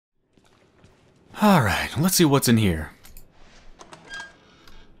Alright, let's see what's in here.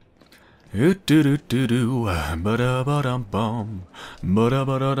 Do-do-do-do-do, ba-da-ba-dum-bum,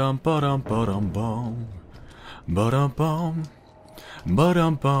 ba-da-ba-da-dum-ba-dum-ba-dum-bum, ba-dum-bum,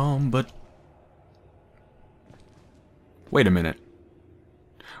 ba-dum-bum, but... Wait a minute.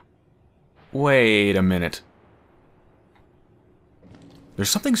 Wait a minute. There's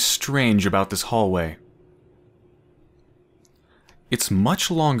something strange about this hallway. It's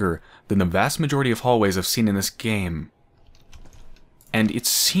much longer than the vast majority of hallways I've seen in this game. And it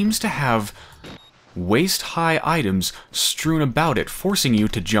seems to have waist-high items strewn about it, forcing you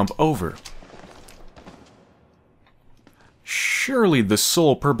to jump over. Surely the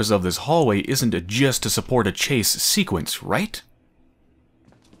sole purpose of this hallway isn't just to support a chase sequence, right?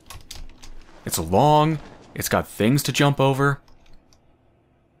 It's long, it's got things to jump over.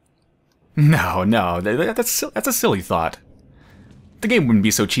 No, that's a silly thought. The game wouldn't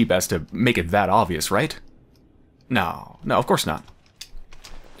be so cheap as to make it that obvious, right? No, of course not.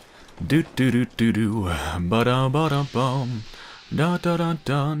 Do do do do do, ba da ba da bum, da da da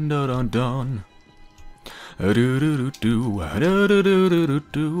dun da da dun. Do do do do, do do do do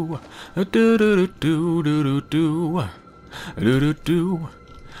do, do do do do do do, do do do,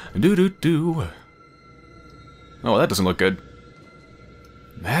 do do do. Oh, that doesn't look good.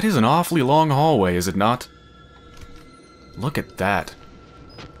 That is an awfully long hallway, is it not? Look at that.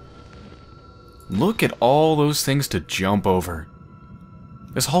 Look at all those things to jump over.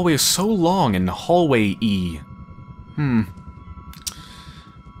 This hallway is so long in hallway-y.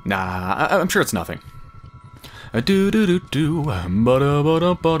 Nah, I'm sure it's nothing. Do-do-do-do,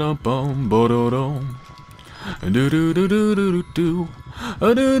 ba-da-ba-da-ba-da-bum, ba-da-dum. Do-do-do-do-do-do,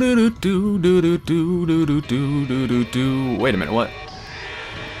 do-do-do-do-do-do-do-do-do-do-do. Wait a minute, what?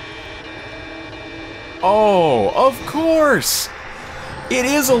 Oh, of course! It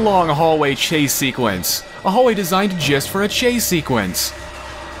is a long hallway chase sequence. A hallway designed just for a chase sequence.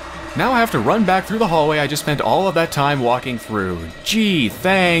 Now I have to run back through the hallway I just spent all of that time walking through. Gee,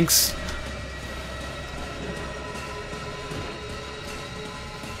 thanks!